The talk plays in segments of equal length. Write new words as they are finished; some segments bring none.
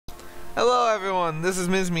everyone, this is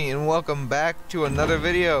Mizme and welcome back to another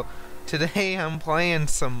video. Today I'm playing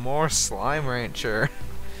some more Slime Rancher.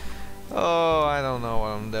 Oh, I don't know what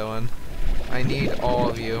I'm doing. I need all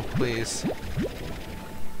of you, please.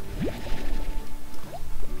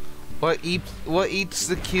 What eats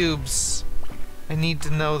the cubes? I need to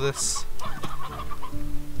know this.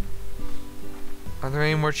 Are there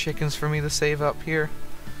any more chickens for me to save up here?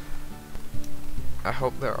 I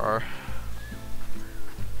hope there are.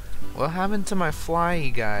 What happened to my fly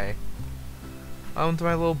guy? What happened to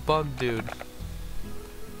my little bug dude?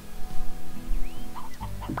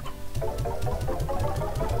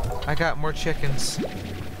 I got more chickens.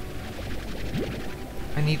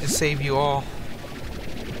 I need to save you all.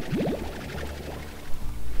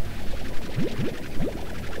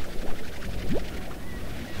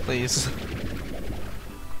 Please.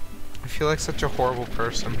 I feel like such a horrible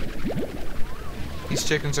person. These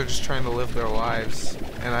chickens are just trying to live their lives,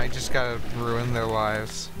 and I just gotta ruin their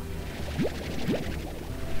lives.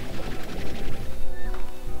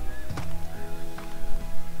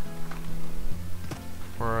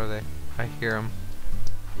 Where are they? I hear them.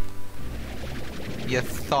 You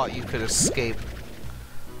thought you could escape.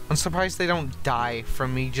 I'm surprised they don't die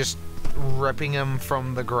from me just ripping them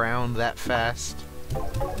from the ground that fast.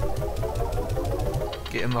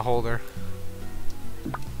 Get in the holder.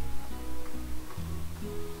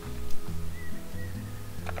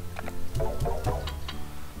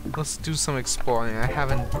 Let's do some exploring. I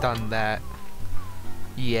haven't done that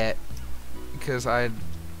yet because I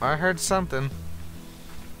heard something.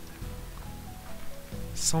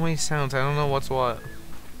 So many sounds. I don't know what's what.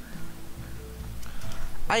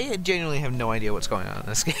 I genuinely have no idea what's going on in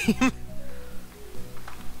this game.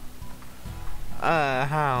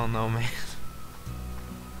 I don't know, man.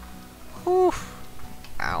 Whew.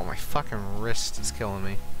 Ow, my fucking wrist is killing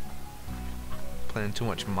me. Playing too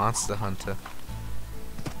much Monster Hunter.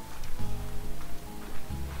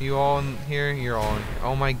 You all in here? You're all in here.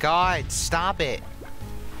 Oh my god, stop it!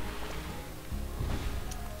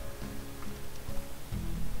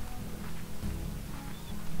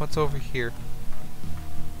 What's over here?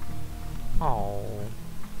 Oh.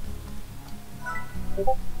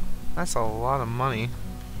 That's a lot of money.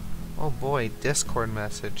 Oh boy, Discord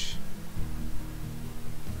message.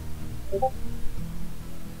 Oh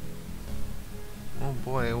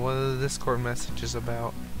boy, what are the Discord messages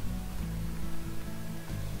about?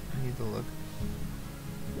 I need to look.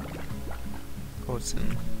 Oh, it's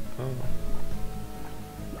in. Oh.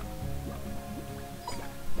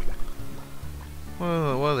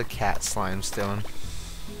 What are the cat slimes doing?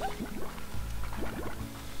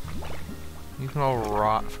 You can all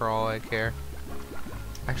rot for all I care.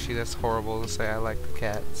 Actually, that's horrible to say. I like the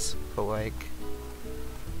cats, but like,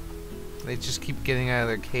 they just keep getting out of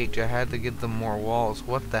their cage. I had to give them more walls.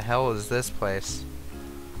 What the hell is this place?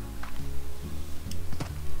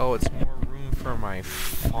 Oh, it's more room for my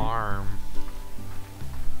farm.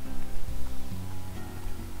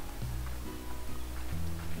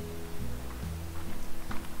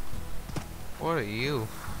 What are you?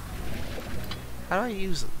 How do I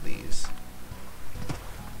use these?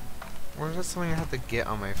 Or is that something I have to get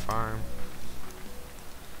on my farm?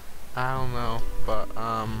 I don't know, but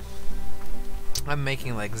I'm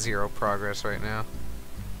making like zero progress right now.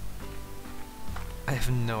 I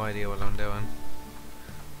have no idea what I'm doing.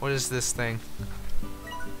 What is this thing?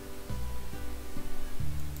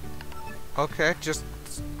 Okay, just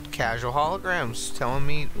casual holograms telling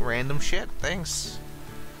me random shit. Thanks.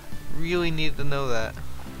 Really need to know that.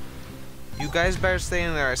 You guys better stay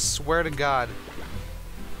in there, I swear to God.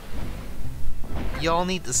 Y'all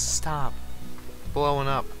need to stop blowing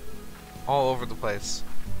up all over the place.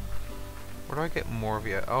 Where do I get more of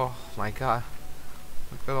you? Oh my god.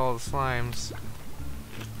 Look at all the slimes.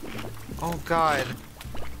 Oh god.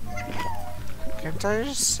 Can't I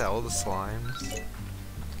just sell the slimes?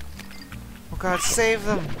 Oh god, save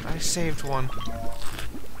them! I saved one.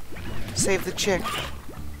 Save the chick.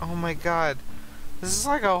 Oh my god. This is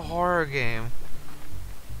like a horror game.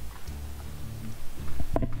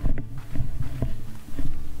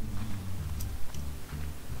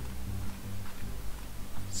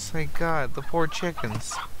 It's like god, the poor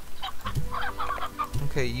chickens.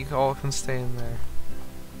 Okay, you all can stay in there.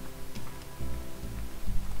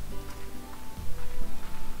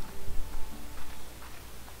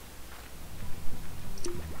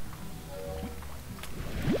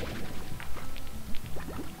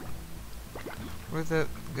 Where'd that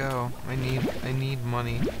go? I need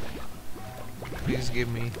money. Please give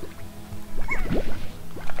me.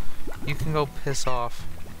 You can go piss off.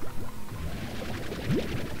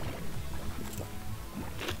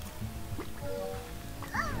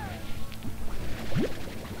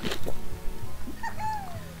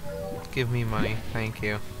 Give me money, thank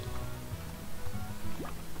you.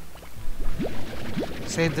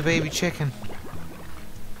 Save the baby chicken.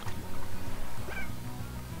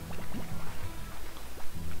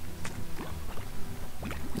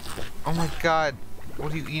 Oh my god,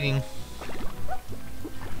 what are you eating?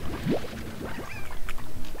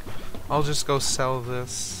 I'll just go sell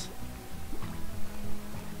this.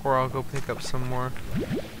 Or I'll go pick up some more.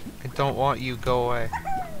 I don't want you, go away.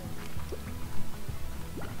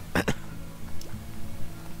 I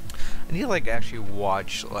need to like actually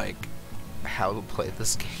watch like how to play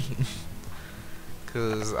this game.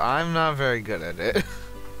 Cause I'm not very good at it.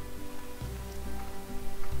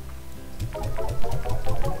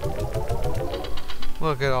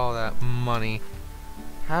 Look at all that money.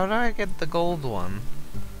 How did I get the gold one?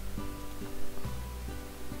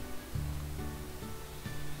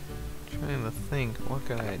 Trying to think, what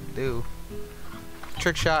can I do?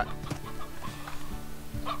 Trick shot.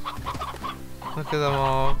 Look at them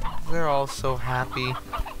all. They're all so happy.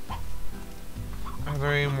 Are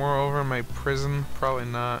there any more over in my prison? Probably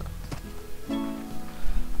not.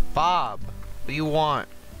 Bob, what do you want?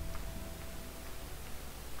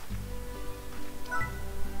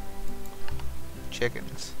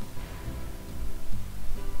 Chickens.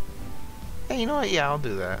 Hey, you know what? Yeah, I'll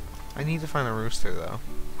do that. I need to find a rooster, though.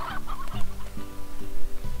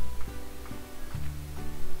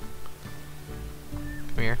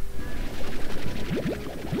 Come here.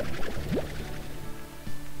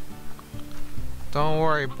 Don't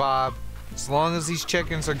worry, Bob. As long as these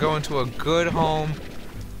chickens are going to a good home,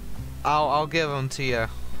 I'll give them to you.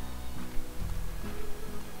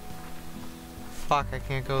 Fuck, I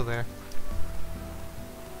can't go there.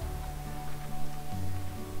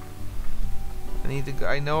 I need to go.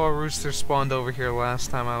 I know a rooster spawned over here last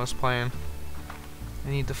time I was playing. I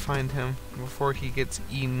need to find him before he gets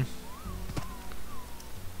eaten.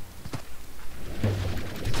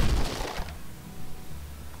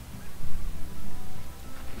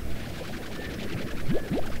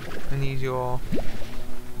 I need you all.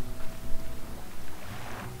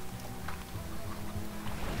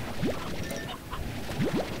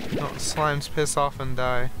 No, slimes piss off and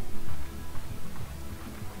die.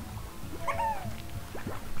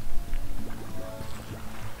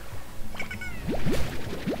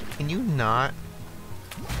 Can you not?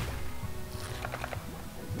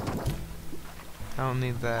 I don't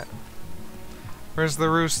need that. Where's the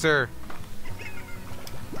rooster?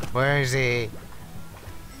 Where is he?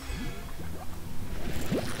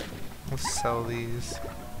 Let's sell these.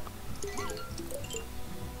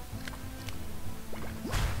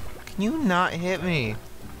 Can you not hit me?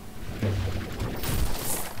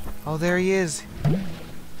 Oh, there he is.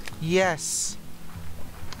 Yes.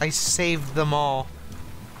 I saved them all.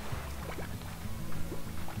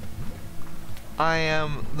 I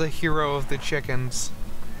am the hero of the chickens.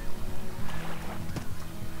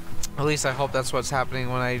 At least I hope that's what's happening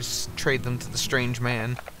when I just trade them to the strange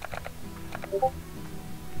man.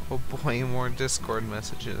 Oh boy, more Discord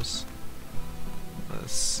messages.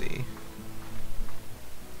 Let's see.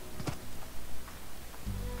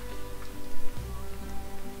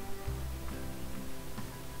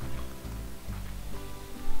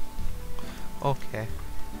 Okay.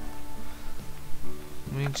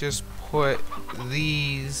 Let me just put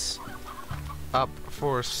these up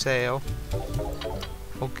for sale.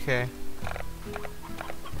 Okay.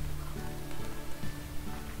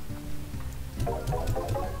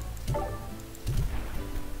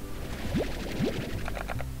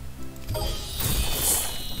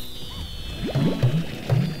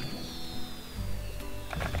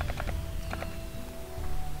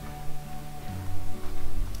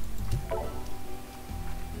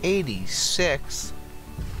 $86.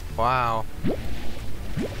 Wow.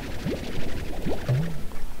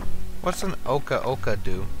 What's an Oka Oka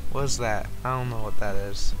do? What is that? I don't know what that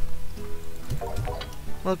is.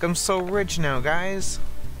 Look, I'm so rich now, guys.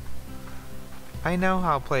 I know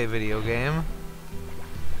how to play a video game.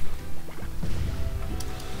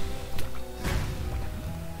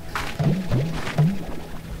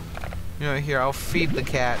 You know, here, I'll feed the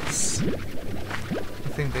cats.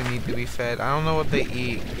 I think they need to be fed. I don't know what they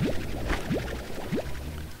eat.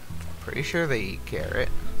 Pretty sure they eat carrot.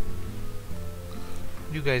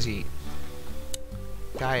 What do you guys eat?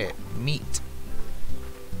 Diet. Meat.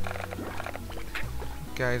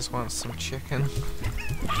 You guys want some chicken?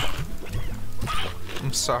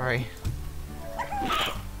 I'm sorry.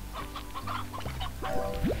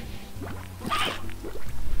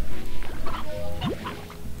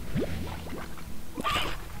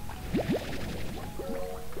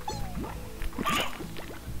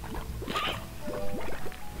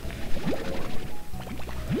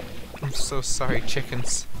 I'm so sorry,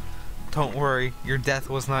 chickens. Don't worry, your death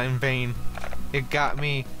was not in vain. It got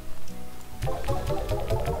me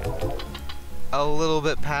a little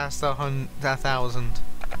bit past 1,000.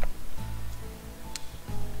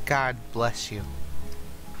 God bless you.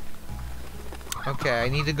 Okay, I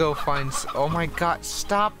need to go find oh my god,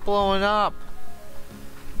 stop blowing up!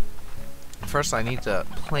 First I need to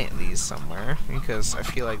plant these somewhere, because I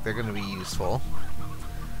feel like they're gonna be useful.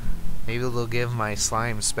 Maybe they'll give my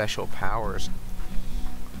slime special powers.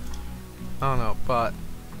 I don't know, but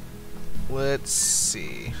let's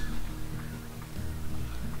see.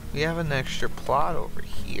 We have an extra plot over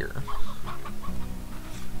here.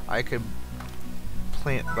 I could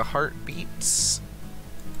plant the heartbeats,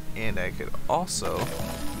 and I could also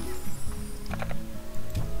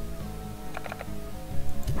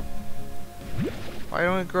why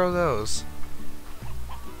don't I grow those?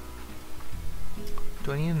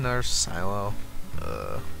 Do I need another silo?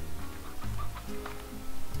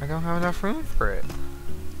 I don't have enough room for it.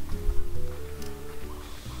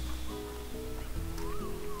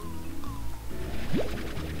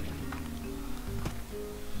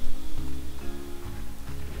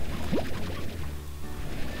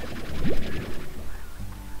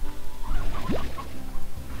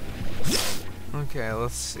 Okay,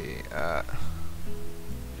 let's see.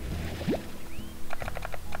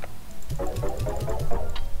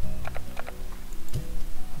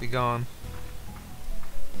 Be gone.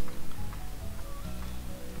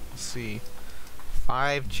 Let's see.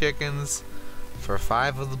 5 chickens for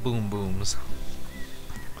 5 of the boom booms.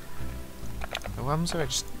 What happens if I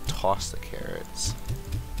just toss the carrots?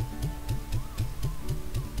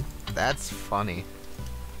 That's funny.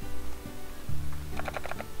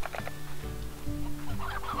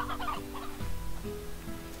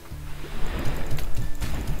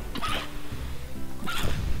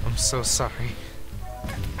 I'm so sorry.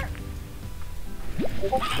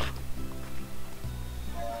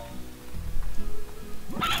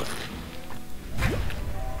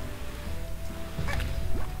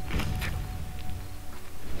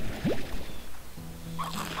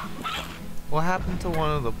 What happened to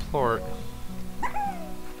one of the plort?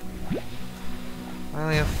 I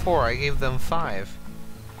only have 4. I gave them 5.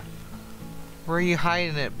 Where are you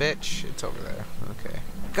hiding it, bitch? It's over there. Okay.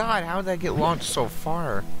 God, how did that get launched so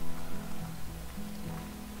far?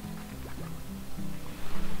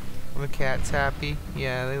 Are the cats happy?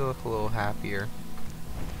 Yeah, they look a little happier.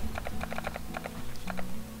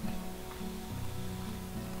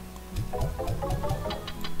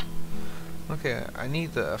 Okay, I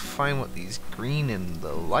need to find what these green and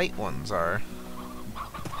the light ones are.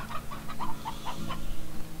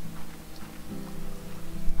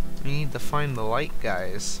 We need to find the light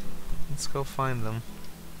guys. Let's go find them.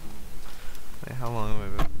 Wait, how long have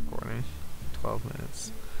I been recording? 12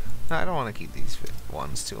 minutes. No, I don't want to keep these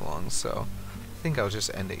ones too long, so I think I'll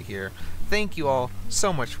just end it here. Thank you all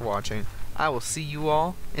so much for watching. I will see you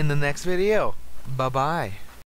all in the next video. Bye-bye.